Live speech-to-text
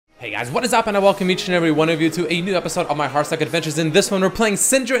Hey guys, what is up, and I welcome each and every one of you to a new episode of my Hearthstone Adventures. In this one, we're playing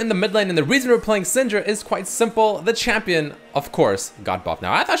Syndra in the mid lane, and the reason we're playing Syndra is quite simple. The champion, of course, got buffed.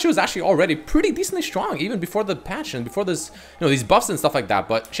 Now, I thought she was actually already pretty decently strong, even before the patch and before this, these buffs and stuff like that.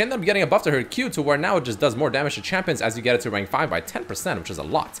 But she ended up getting a buff to her Q to where now it just does more damage to champions as you get it to rank 5 by 10%, which is a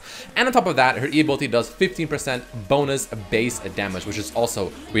lot. And on top of that, her E ability does 15% bonus base damage, which is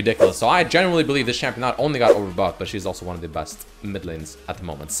also ridiculous. So I genuinely believe this champion not only got overbuffed, but she's also one of the best mid lanes at the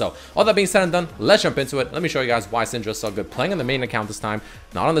moment. So all that being said and done, let's jump into it. Let me show you guys why Syndra is so good playing on the main account this time,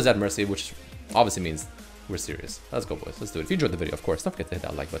 not on the Redmercy, which obviously means we're serious. Let's go, boys. Let's do it. If you enjoyed the video, of course, don't forget to hit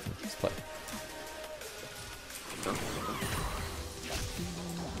that like button. Let's play.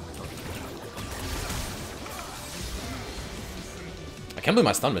 I can't believe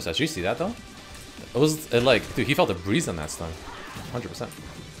my stun missed. Did you see that though? Like, dude, he felt a breeze on that stun. 100%.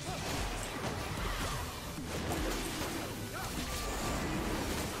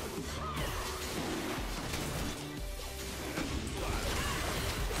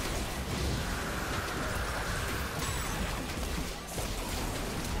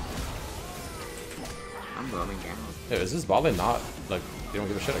 I'm roaming down. Hey, is this bot lane not, like, they don't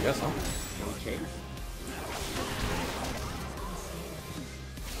give a shit, I guess, huh? Okay.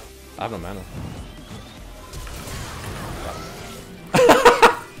 I have no mana.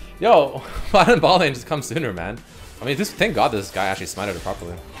 Yo, why didn't bot lane just come sooner, man? I mean, thank God this guy actually smited it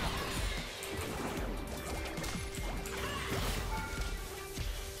properly.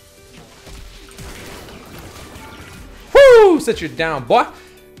 Woo! Sit you down, boy.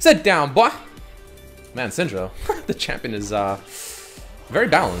 Sit down, boy. Man, Syndra, the champion is very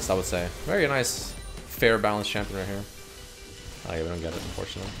balanced, I would say. Very nice, fair, balanced champion right here. Oh yeah, we don't get it,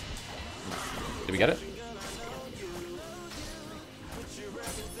 unfortunately. Did we get it?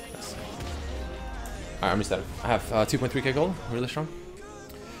 Yes. Alright, I'm resetting. I have 2.3k gold, really strong.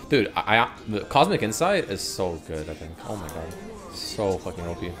 Dude, the Cosmic Insight is so good, I think. Oh my god. So fucking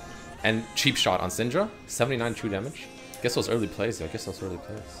OP. And cheap shot on Syndra, 79 true damage. Guess those early plays, though. Guess those early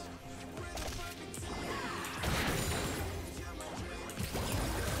plays.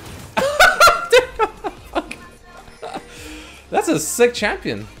 That's a sick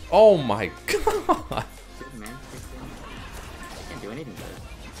champion. Oh my god. Man, can't do anything with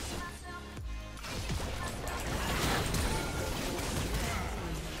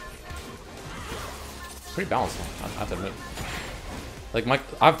it. Pretty balanced, I have to admit. Like,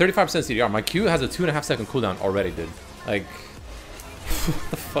 I have 35% CDR. My Q has a 2.5 second cooldown already, dude. Like, what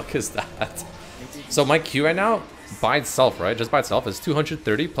the fuck is that? So my Q right now, by itself, right? Just by itself is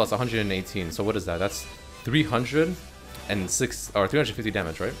 230 plus 118. So what is that? That's 306 or 350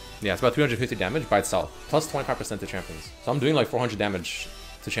 damage, right? Yeah, it's about 350 damage by itself, plus 25% to champions. So I'm doing like 400 damage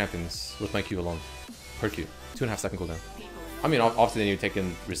to champions with my Q alone, per Q. 2.5 second cooldown. I mean, obviously then you take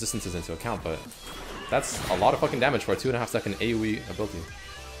in resistances into account, but that's a lot of fucking damage for a 2.5 second AoE ability.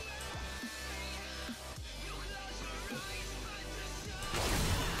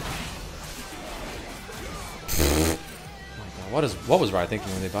 What was Riot thinking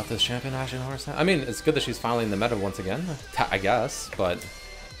when they bought this champion actually in Hearthstone? I mean, it's good that she's finally in the meta once again, I guess, but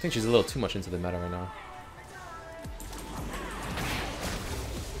I think she's a little too much into the meta right now.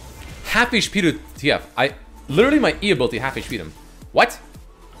 Half HP to TF. Literally my E ability half HP'd him. What?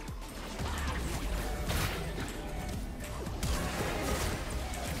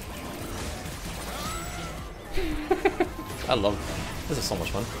 I love this. Is so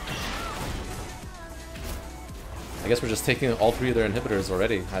much fun. I guess we're just taking all 3 of their inhibitors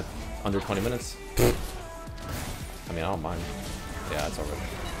already at under 20 minutes. I mean, I don't mind. Yeah, it's already.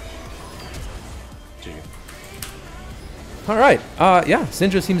 GG. Alright, yeah,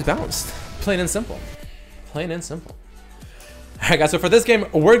 Syndra seems balanced. Plain and simple. Plain and simple. Alright guys, so for this game,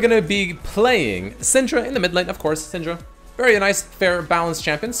 we're gonna be playing Syndra in the mid lane, of course, Syndra. Very nice, fair, balanced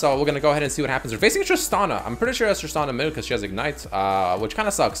champion, so we're gonna go ahead and see what happens. We're facing Tristana. I'm pretty sure it's Tristana mid because she has Ignite, which kind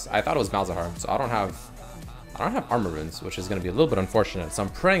of sucks. I thought it was Malzahar, so I don't have armor runes, which is going to be a little bit unfortunate. So I'm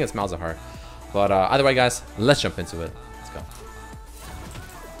praying it's Malzahar. But either way, guys, let's jump into it. Let's go.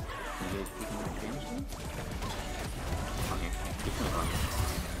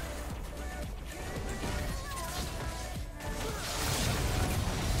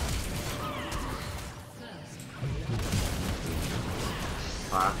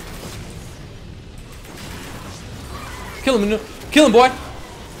 Kill him, boy!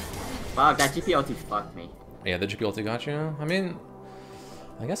 Fuck, that GP ulti fucked me. Yeah, the GP ulti got you. I mean,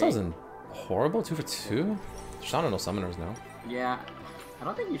 I guess I wasn't horrible. 2 for 2. Tristana no summoners now. Yeah, I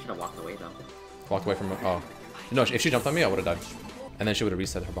don't think you should have walked away though. Walked away from. Oh, no! If she jumped on me, I would have died, and then she would have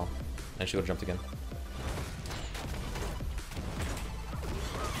reset her bomb, and she would have jumped again.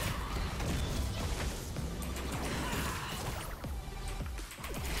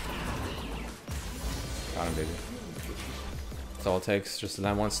 fine, baby. That's all it takes. Just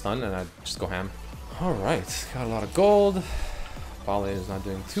land one stun and I just go ham. Alright, got a lot of gold. Bale is not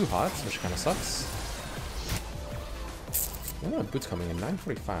doing too hot, which kind of sucks. Oh, boots coming in,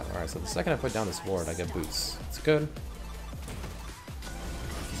 9:45. Alright, so the second I put down this ward, I get boots. It's good.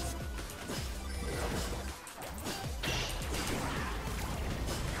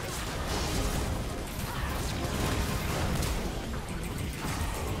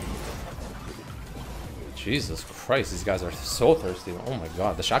 Jesus Christ, these guys are so thirsty. Oh my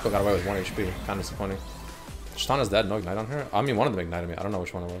god, the Shackle got away with 1 HP. Kind of disappointing. Tristana's dead, no ignite on her? I mean, one of them ignited me. I don't know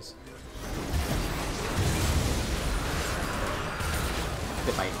which one it was.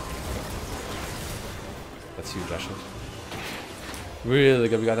 Good fight. That's huge, actually. Really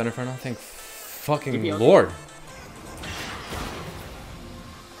good we got that Inferno. Thank fucking Lord.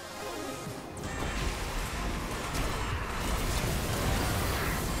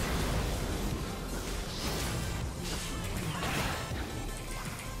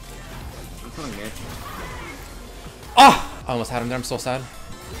 Ah! I almost had him there. I'm so sad.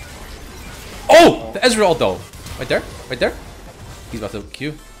 Oh! The Ezreal though. Right there. Right there. He's about to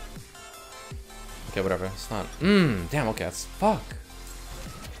Q. Okay, whatever. It's not. Damn, okay. That's fuck.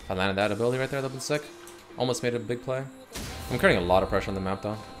 If I landed that ability right there, that'd been sick. Almost made a big play. I'm carrying a lot of pressure on the map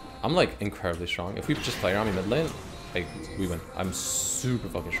though. I'm like incredibly strong. If we just play around me mid lane, like, we win. I'm super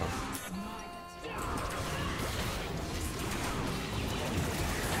fucking strong.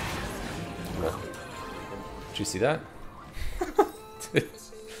 Did you see that?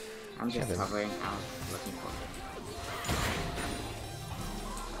 I'm just hovering out, looking for it.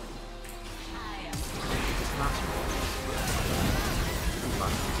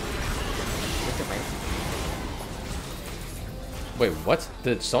 Wait, what?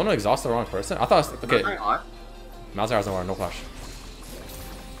 Did Sona exhaust the wrong person? I thought it was, okay. Malzahar has no R, no flash.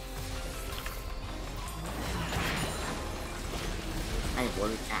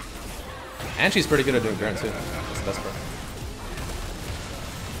 And she's pretty good at doing Baron too. That's the best part.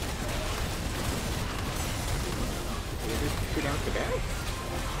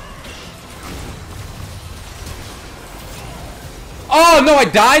 Oh no, I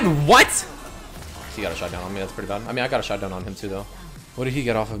died? What? He got a shot down on me, that's pretty bad. I mean, I got a shot down on him too though. What did he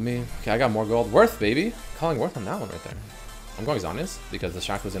get off of me? Okay, I got more gold. Worth, baby. Calling Worth on that one right there. I'm going Zhonya's because the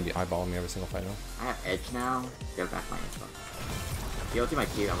Shackle's gonna be eyeballing me every single fight now. I have edge now. Go back my info. You ulti my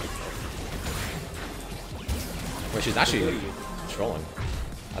Q, I'm like, wait, she's actually trolling.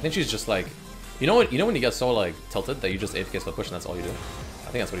 I think she's just like, you know what? You know when you get so like tilted that you just AFK split push and that's all you do.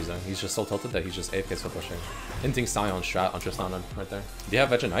 I think that's what he's doing. He's just so tilted that he's just AFK split pushing. Hinting Sion strat on Tristana right there. Do you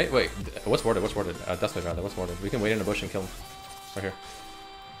have Edge and Knight? Wait, what's warded? What's warded? Deathblade rather. What's warded? We can wait in the bush and kill him. Right here.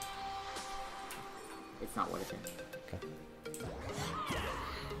 it's not worth it. Okay.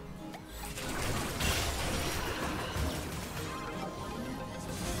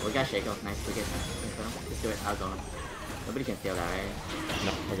 We got Shaco. Nice. We get info. Let's do it. I'll go on. Nobody can steal that, right?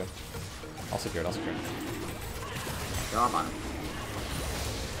 No, we're good. I'll secure it. I'll secure it. They're all bottom.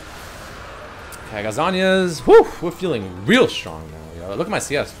 Okay, I got Zhonya's. Whew! We're feeling real strong now, yo. Look at my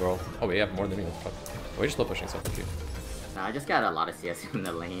CS, bro. Oh, wait, you have more than me. Fuck. We're just slow pushing, so fuck you. Nah, I just got a lot of CS in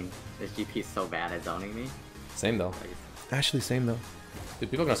the lane. This GP is so bad at zoning me. Same, though. Actually, same, though.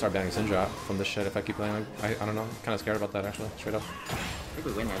 Dude, people are gonna start banning Syndra from this shit if I keep playing like, I don't know. I'm kinda scared about that, actually. Straight up. I think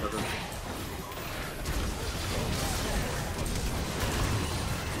we win here, though.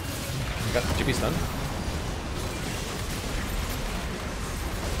 You got GP stun?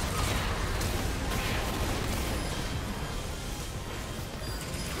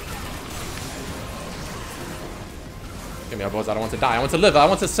 Give me elbows. I don't want to die. I want to live. I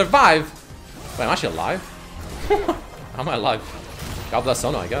want to survive. Wait, I'm actually alive? How am I alive? God bless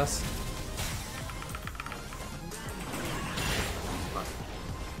Sona, I guess.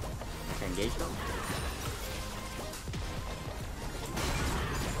 Engage though.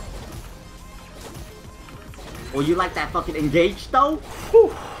 Oh, you like that fucking engage though?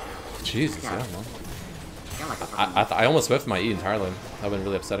 Whew. Jesus, yeah, man. Like I almost whiffed my E entirely. That would have been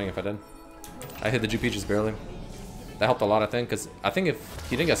really upsetting if I did. I hit the GP just barely. That helped a lot, I think, because I think if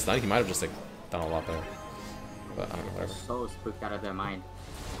he didn't get stunned, he might have just like done a lot better. But I don't know, whatever. So spooked out of their mind.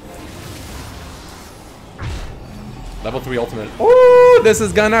 Level 3 ultimate. Oh, this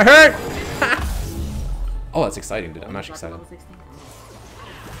is gonna hurt! Oh, that's exciting, dude. I'm actually excited.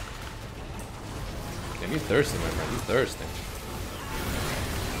 Damn, you thirsty, my friend. You thirsty.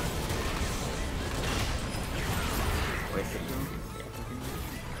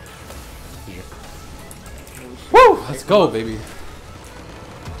 Woo! Let's go, baby.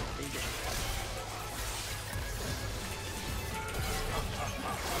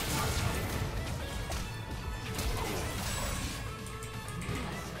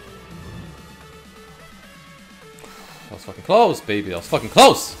 was fucking close, baby. That was fucking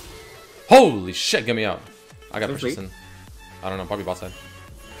close. Holy shit, get me out. I got pushed in. I don't know, probably bot side.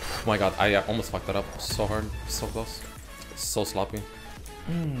 Oh my god, I almost fucked that up so hard. So close. So sloppy.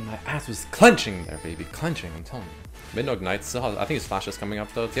 My ass was clenching there, baby. Clenching, I'm telling you. Mid no ignite. Still has, I think his flash is coming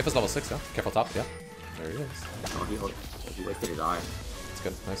up though. TF is level 6, yeah? Careful top, yeah. There he is. Oh, he wasted his eye. It's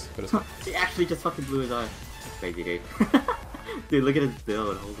good, nice. Good as well. He actually just fucking blew his eye. That's crazy, dude. Dude, look at his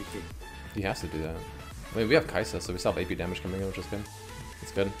build. Holy shit. He has to do that. I mean, we have Kaisa, so we still have AP damage coming in, which is good.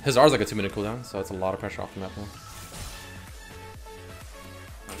 It's good. His R is like a 2-minute cooldown, so it's a lot of pressure off the map now.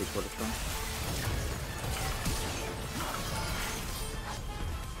 I'll be short this one.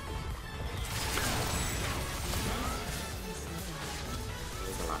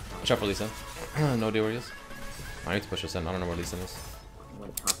 Watch out for Lee Sin. No idea where he is. I need to push this in. I don't know where Lee Sin is.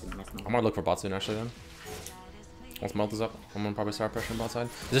 I'm gonna look for bot soon actually then. Once Melt is up, I'm gonna probably start pressuring bot side.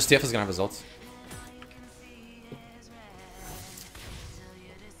 This TF is gonna have results.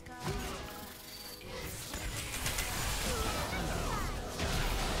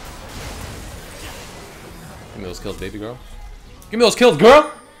 Give me those kills, baby girl. Give me those kills,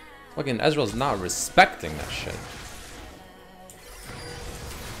 girl! Fucking Ezreal's not respecting that shit.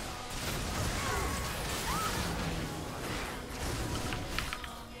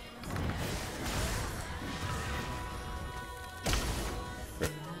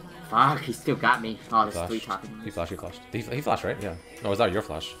 Fuck, he still got me. Oh, there's 3 talking. He flashed. He flashed, right? Yeah. No, was that your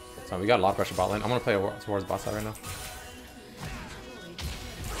flash? So we got a lot of pressure bot lane. I'm gonna play towards bot side right now.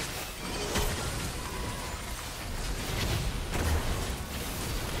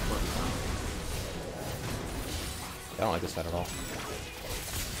 I don't like this fight at all.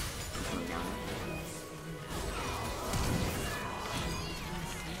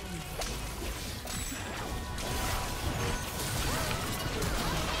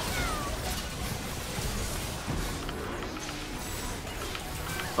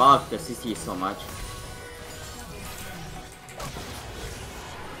 Fuck, the CC is so much.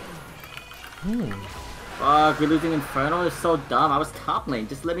 Fuck, we're losing Inferno. It's so dumb. I was top lane.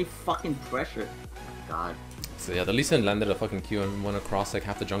 Just let me fucking pressure. God. So yeah, the Lee Sin landed a fucking Q and went across like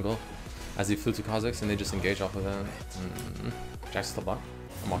half the jungle as he flew to Kha'Zix, and they just engaged off of that. Jack's still blocked.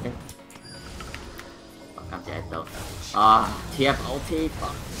 I'm walking. Fuck, I'm dead though. Ah, TF ulti.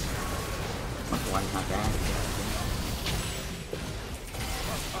 Fuck. One's not bad.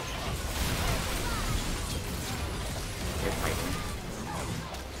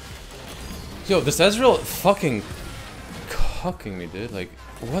 Yo, this Ezreal fucking cucking me, dude. Like,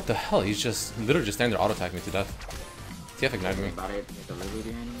 what the hell? He's just literally just standing there auto-attacking me to death. TF ignited me.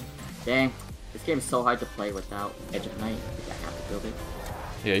 Dang, this game is so hard to play without Edge of Night. I have to build it.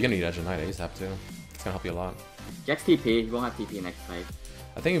 Yeah, you're gonna need Edge of Night. I used to have to. It's gonna help you a lot. Jack's TP. He won't have TP next fight.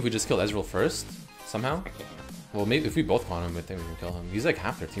 I think if we just kill Ezreal first, somehow. Well, maybe if we both clone him, I think we can kill him. He's like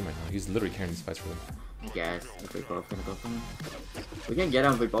half their team right now. He's literally carrying these fights for them. I guess if we both gonna go for him. We can get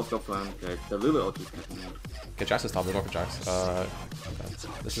him if we both go for him, because the Lulu ulti's coming in. Get Jax to stop, we're going for Jax. Okay.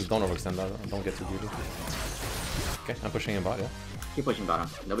 This is, don't overextend that, don't get too greedy. Okay, I'm pushing him bot, yeah. Keep pushing bottom.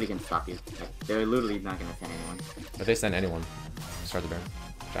 Nobody can stop you. Like, they're literally not gonna send anyone. If they send anyone, start the Baron.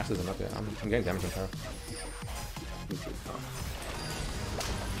 Jax isn't up yet. I'm getting damage from Tara. Me too, so.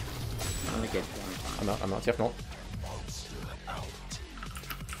 I'm gonna get damage on. I'm not. TF no.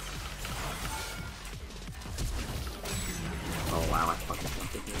 Oh wow, I fucking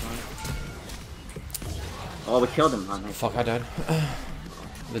jumped into his arm. Oh, we killed him. Oh, nice. Fuck, I died.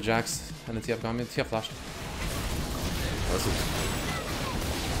 The Jax and the TF got me. TF flashed. Oh, this is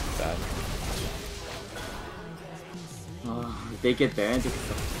bad. Oh, they get Baron because of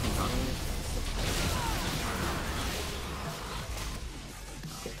fucking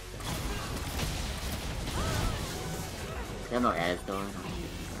they have no ads though.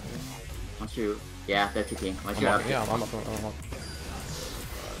 Once you, yeah, they're TPing. Once you're up, yeah, I'm up.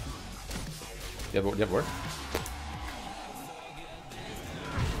 You have word?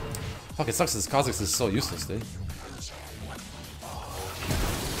 Fuck, it sucks. This Kha'Zix is so useless, dude.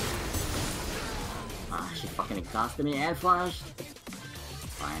 Ah, she fucking exhausted me and flashed.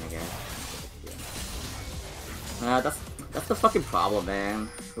 Fine, I guess. That's the fucking problem, man.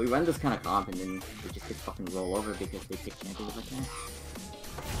 We run this kind of comp and then we just get fucking roll over because they pick champions like that.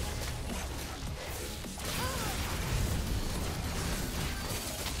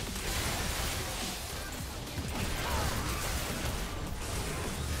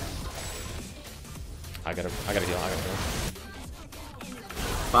 I gotta heal.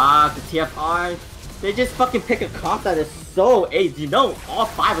 Fuck, the TFR. They just fucking pick a comp that is so AIDS. You know, all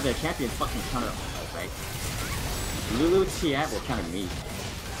 5 of their champions fucking counter us, right? Lulu TF will counter me.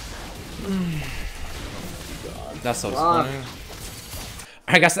 God. That's so disappointing.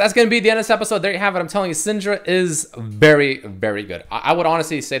 Alright guys, so that's going to be the end of this episode. There you have it. I'm telling you, Syndra is very, very good. I would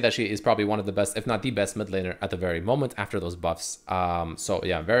honestly say that she is probably one of the best, if not the best mid laner at the very moment after those buffs. So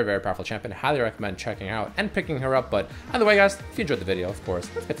yeah, very, very powerful champion. Highly recommend checking out and picking her up. But either way guys, if you enjoyed the video, of course,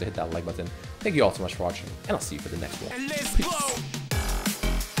 don't forget to hit that like button. Thank you all so much for watching, and I'll see you for the next one. Peace.